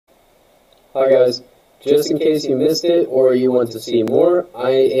Hi guys, just in case you missed it or you want to see more,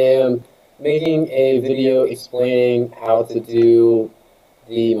 I am making a video explaining how to do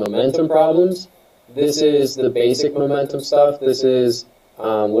the momentum problems. This is the basic momentum stuff. This is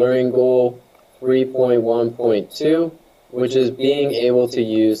learning goal 3.1.2, which is being able to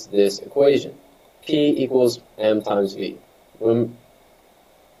use this equation. P equals m times v.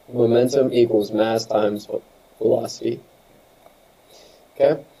 Momentum equals mass times velocity.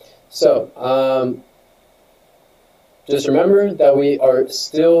 Okay? So, just remember that we are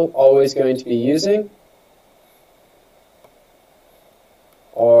still always going to be using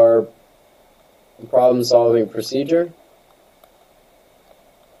our problem-solving procedure,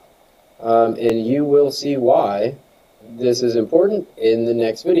 and you will see why this is important in the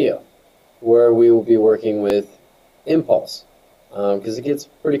next video, where we will be working with impulse, because it gets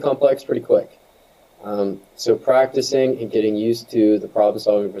pretty complex pretty quick. So practicing and getting used to the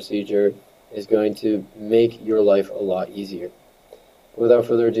problem-solving procedure is going to make your life a lot easier. Without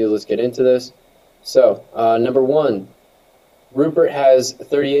further ado, let's get into this. So, number one, Rupert has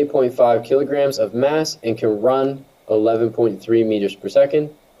 38.5 kilograms of mass and can run 11.3 meters per second.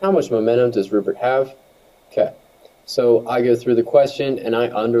 How much momentum does Rupert have? Okay, so I go through the question and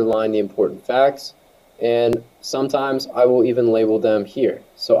I underline the important facts, and sometimes I will even label them here.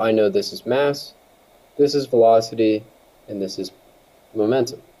 So I know this is mass, this is velocity, and this is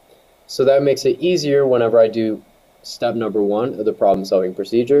momentum. So that makes it easier whenever I do step number one of the problem-solving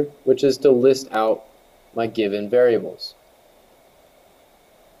procedure, which is to list out my given variables.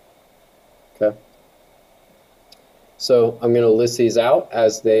 Okay. So I'm going to list these out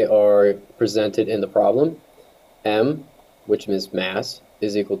as they are presented in the problem. M, which means mass,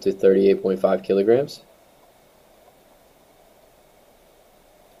 is equal to 38.5 kilograms.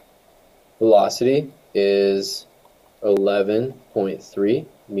 Velocity is 11.3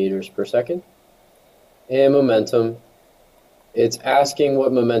 meters per second. And momentum, it's asking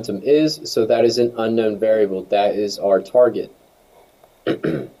what momentum is, so that is an unknown variable. That is our target.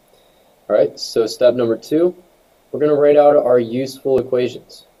 Alright, so step number two, we're going to write out our useful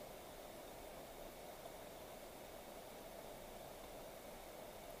equations.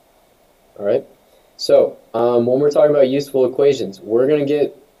 Alright, so when we're talking about useful equations, we're going to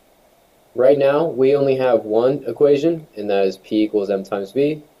get, right now we only have one equation, and that is P equals m times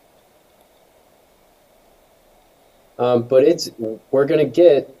v. But we're going to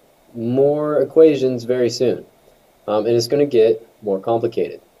get more equations very soon, and it's going to get more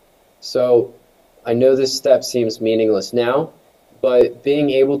complicated. So I know this step seems meaningless now, but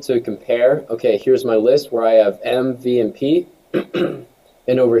being able to compare, okay, here's my list where I have m, v, and p,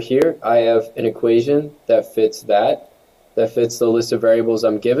 and over here I have an equation that fits that fits the list of variables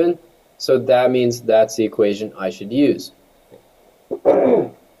I'm given, so that means that's the equation I should use.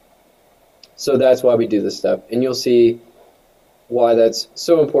 So that's why we do this step, and you'll see why that's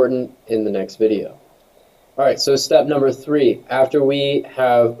so important in the next video. Alright, so step number three, after we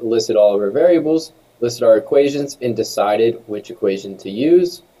have listed all of our variables, listed our equations, and decided which equation to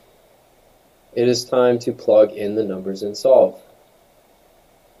use, it is time to plug in the numbers and solve.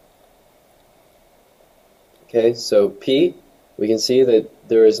 Okay, so P, we can see that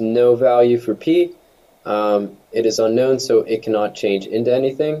there is no value for P. It is unknown, so it cannot change into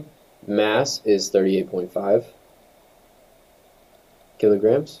anything. Mass is 38.5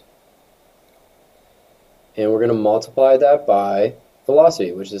 kilograms. And we're going to multiply that by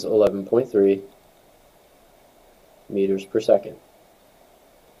velocity, which is 11.3 meters per second.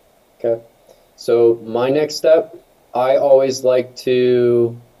 Okay, so my next step, I always like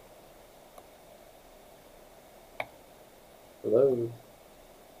to, hello,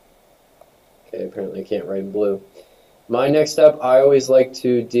 okay, apparently I can't write in blue. My next step, I always like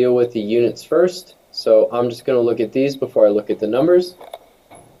to deal with the units first, so I'm just going to look at these before I look at the numbers.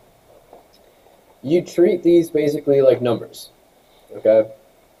 You treat these basically like numbers, okay?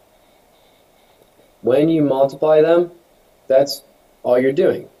 When you multiply them, that's all you're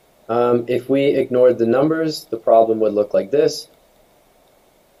doing. If we ignored the numbers, the problem would look like this,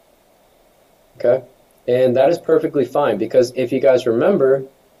 okay? And that is perfectly fine, because if you guys remember,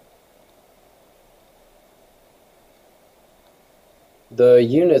 the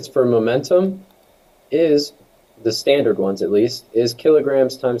units for momentum is, the standard ones at least, is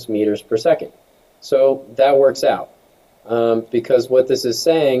kilograms times meters per second. So that works out, because what this is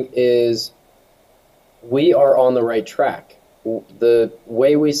saying is we are on the right track. The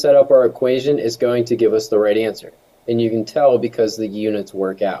way we set up our equation is going to give us the right answer, and you can tell because the units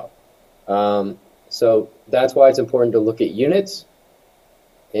work out. So that's why it's important to look at units,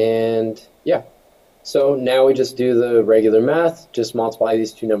 and yeah. So now we just do the regular math, just multiply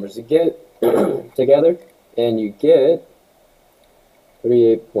these two numbers to get together, and you get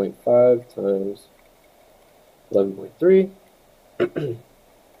 38.5 times 11.3,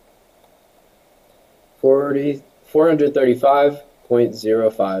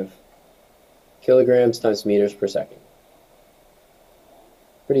 435.05 kilograms times meters per second.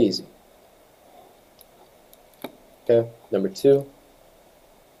 Pretty easy. Okay, number 2.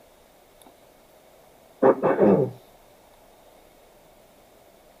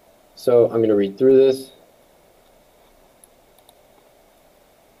 So I'm going to read through this.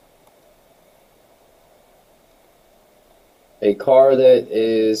 A car that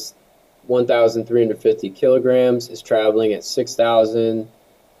is 1,350 kilograms is traveling at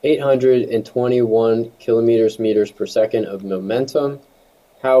 6,821 kilometers meters per second of momentum.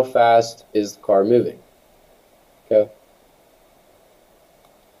 How fast is the car moving? Okay.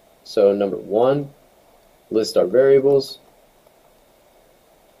 So number 1, list our variables.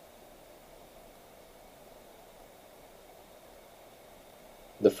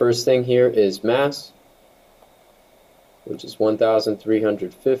 The first thing here is mass, which is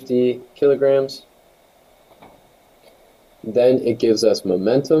 1,350 kilograms. Then it gives us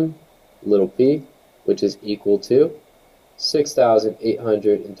momentum, little p, which is equal to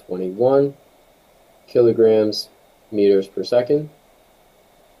 6,821 kilograms meters per second.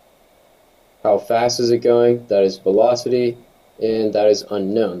 How fast is it going? That is velocity, and that is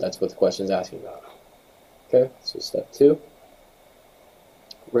unknown. That's what the question is asking about. Okay, so step 2.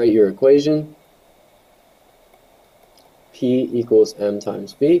 Write your equation. P equals m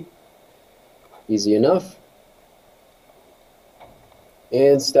times v. Easy enough.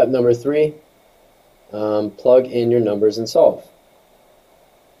 And step number 3, plug in your numbers and solve.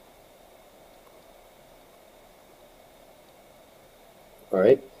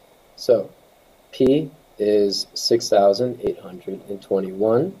 Alright, so P is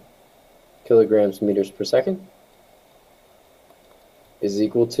 6,821 kilograms meters per second is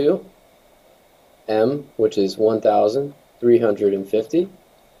equal to m, which is 1,350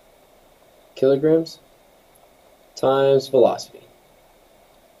 kilograms, times velocity.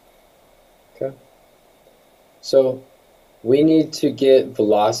 Okay. So we need to get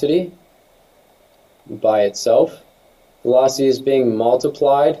velocity by itself. Velocity is being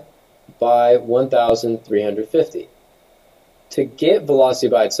multiplied by 1,350. To get velocity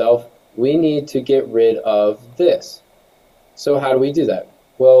by itself, we need to get rid of this. So how do we do that?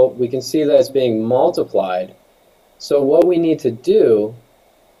 Well, we can see that it's being multiplied. So what we need to do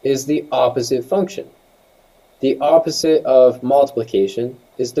is the opposite function. The opposite of multiplication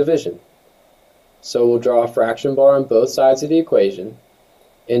is division. So we'll draw a fraction bar on both sides of the equation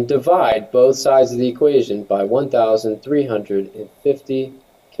and divide both sides of the equation by 1,350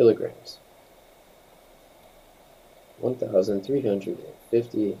 kilograms.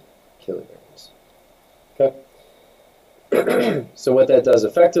 1,350 kilograms. Okay. So what that does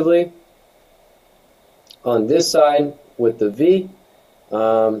effectively, on this side with the V,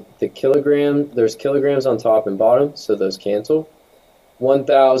 the kilogram, there's kilograms on top and bottom, so those cancel.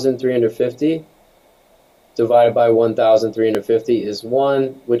 1,350 divided by 1,350 is 1,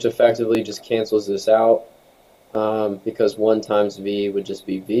 which effectively just cancels this out, because 1 times V would just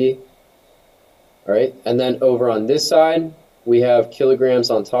be V. All right, and then over on this side, we have kilograms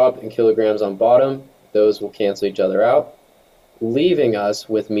on top and kilograms on bottom. Those will cancel each other out, leaving us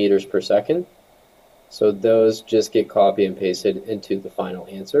with meters per second. So those just get copied and pasted into the final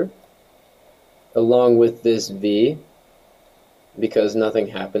answer, along with this V, because nothing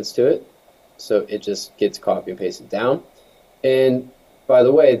happens to it. So it just gets copied and pasted down. And by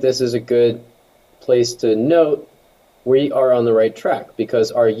the way, this is a good place to note we are on the right track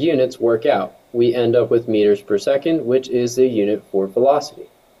because our units work out. We end up with meters per second, which is the unit for velocity.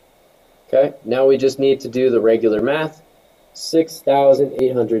 Okay, now we just need to do the regular math.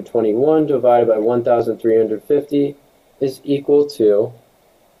 6,821 divided by 1,350 is equal to,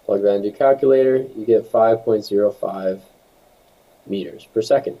 plug that into your calculator, you get 5.05 meters per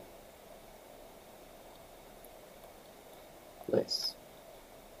second. Nice.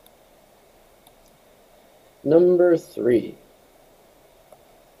 Number 3.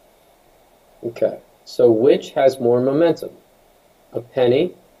 Okay, so which has more momentum? A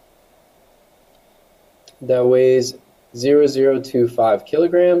penny that weighs 0.025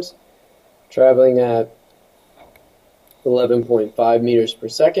 kilograms, traveling at 11.5 meters per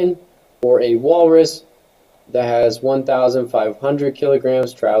second, or a walrus that has 1,500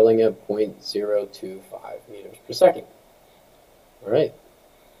 kilograms, traveling at 0.025 meters per second. All right.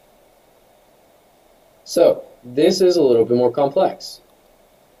 So this is a little bit more complex.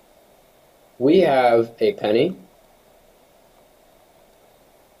 We have a penny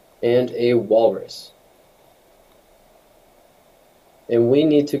and a walrus. And we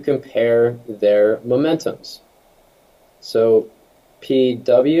need to compare their momentums. So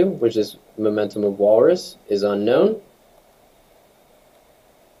PW, which is momentum of walrus, is unknown.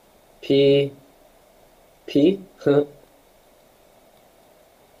 PP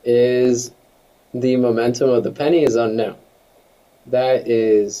is the momentum of the penny is unknown. That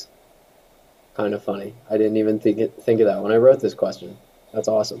is kind of funny. I didn't even think of that when I wrote this question. That's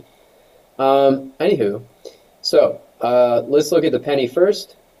awesome. Anywho, so let's look at the penny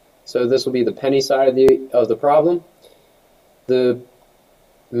first. So this will be the penny side of the problem. The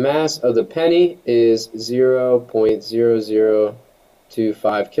mass of the penny is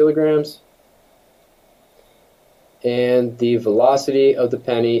 0.0025 kilograms, and the velocity of the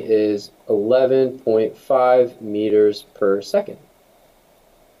penny is 11.5 meters per second.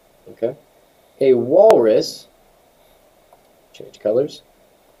 Okay. A walrus, change colors,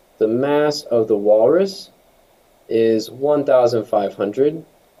 the mass of the walrus is 1,500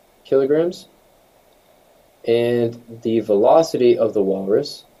 kilograms, and the velocity of the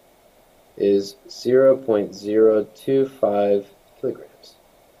walrus is 0.025 kilograms.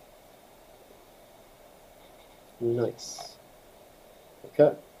 Nice.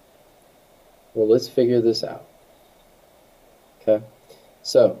 Okay. Well, let's figure this out. Okay.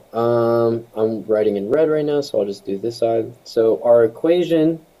 So, I'm writing in red right now, so I'll just do this side. So our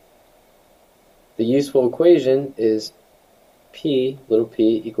equation, the useful equation is P, little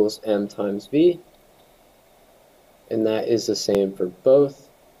p, equals m times v. And that is the same for both.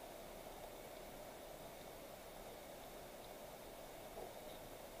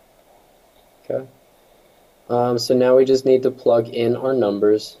 Okay. So now we just need to plug in our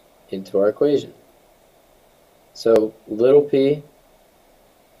numbers into our equation. So little p,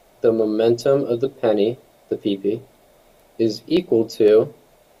 the momentum of the penny, the pp, is equal to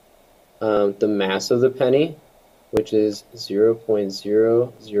the mass of the penny, which is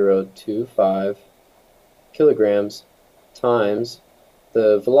 0.0025 kilograms, times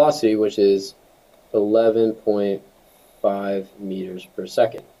the velocity, which is 11.5 meters per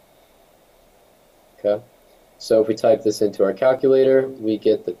second. Okay, so if we type this into our calculator, we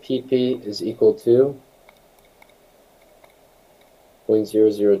get the pp is equal to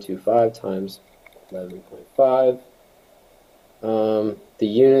 0.0025 times 11.5. The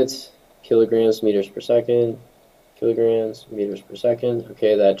units, kilograms, meters per second, kilograms, meters per second.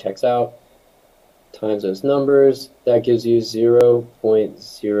 Okay, that checks out. Times those numbers, that gives you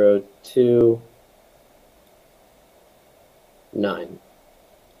 0.029.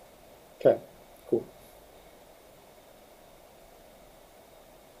 Okay, cool.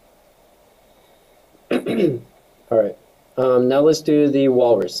 All right. Now let's do the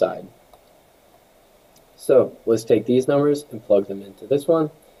walrus side. So let's take these numbers and plug them into this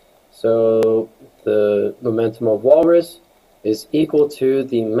one. So the momentum of walrus is equal to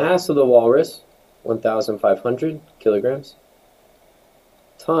the mass of the walrus, 1,500 kilograms,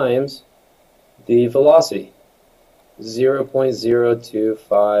 times the velocity,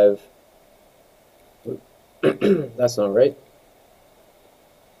 0.025. That's not right.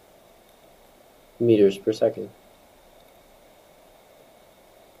 Meters per second.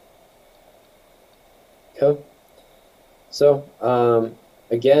 Okay. So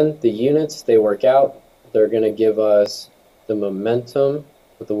again, the units, they work out. They're going to give us the momentum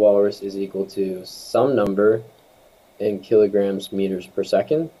of the walrus is equal to some number in kilograms meters per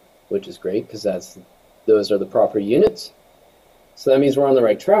second, which is great because those are the proper units. So that means we're on the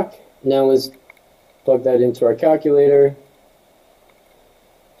right track. Now let's plug that into our calculator.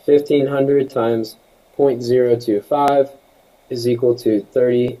 1,500 times 0.025 is equal to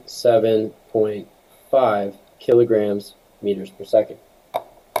 37.5 kilograms meters per second.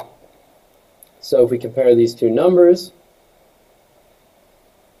 So if we compare these two numbers,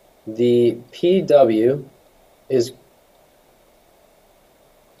 the PW is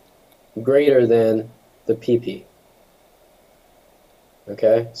greater than the PP.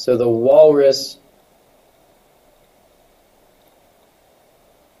 Okay, so the walrus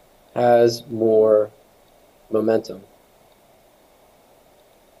has more momentum.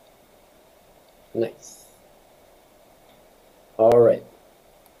 Nice. All right.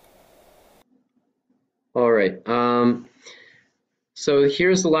 So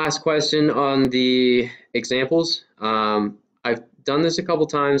here's the last question on the examples. I've done this a couple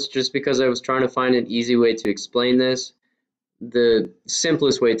times just because I was trying to find an easy way to explain this, the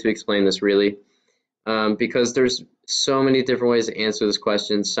simplest way to explain this really, because there's so many different ways to answer this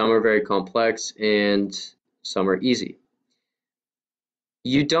question. Some are very complex and some are easy.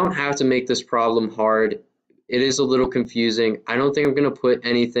 You don't have to make this problem hard it is a little confusing. I don't think I'm going to put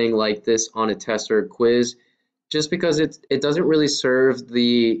anything like this on a test or a quiz just because it doesn't really serve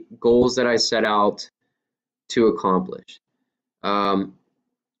the goals that I set out to accomplish. I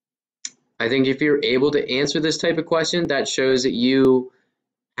think if you're able to answer this type of question, that shows that you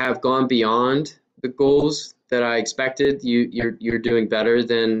have gone beyond the goals that I expected. You're doing better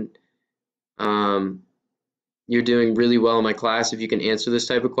than you're doing really well in my class if you can answer this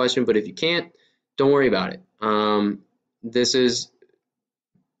type of question. But if you can't, don't worry about it. This is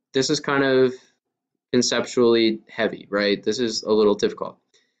kind of conceptually heavy, right? This is a little difficult.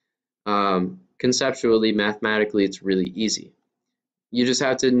 Conceptually, mathematically, it's really easy. You just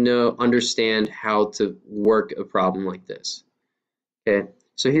have to understand how to work a problem like this. Okay,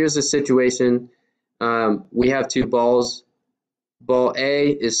 so here's the situation. We have two balls. Ball A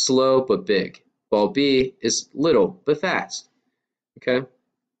is slow but big. Ball B is little but fast. Okay,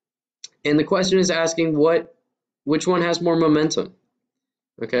 and the question is asking which one has more momentum.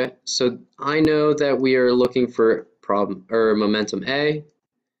 Okay, so I know that we are looking for momentum A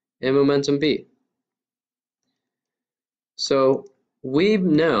and momentum B. So we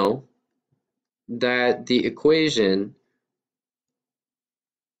know that the equation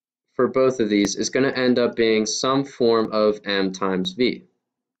for both of these is going to end up being some form of m times v.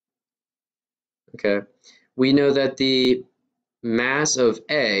 Okay, we know that the mass of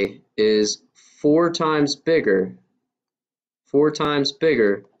A is 4 times bigger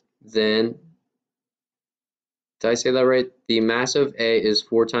than, did I say that right? The mass of A is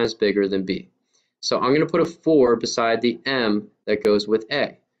 4 times bigger than B. So I'm going to put a 4 beside the m that goes with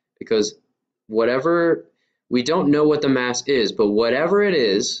A, because whatever, we don't know what the mass is, but whatever it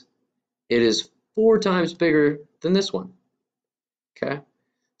is 4 times bigger than this one. Okay,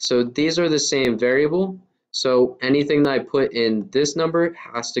 so these are the same variable, so anything that I put in this number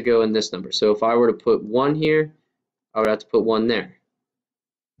has to go in this number. So if I were to put 1 here, I would have to put 1 there.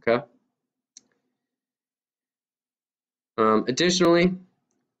 Okay. Additionally,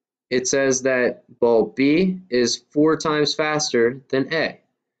 it says that ball B is 4 times faster than A.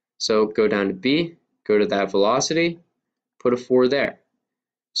 So go down to B, go to that velocity, put a 4 there.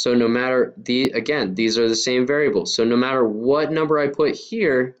 So no matter, again, these are the same variables. So no matter what number I put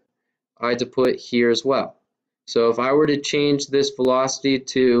here, I had to put here as well. So if I were to change this velocity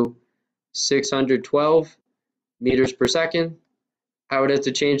to 612 meters per second, I would have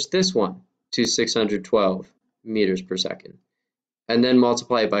to change this one to 612 meters per second, and then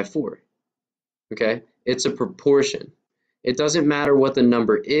multiply it by 4. Okay, it's a proportion. It doesn't matter what the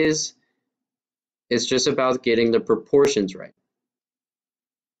number is, it's just about getting the proportions right.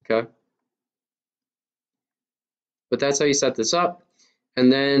 Okay, but that's how you set this up,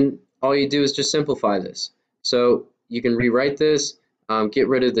 and then all you do is just simplify this. So you can rewrite this, get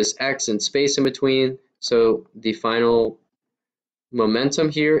rid of this x and space in between, so the final momentum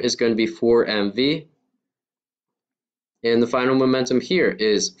here is going to be 4mv, and the final momentum here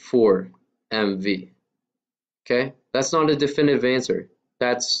is 4mv. Okay, that's not a definitive answer.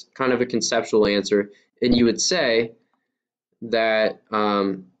 That's kind of a conceptual answer, and you would say that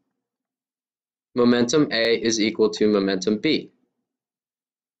momentum A is equal to momentum B.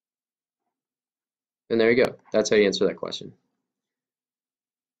 And there you go. That's how you answer that question.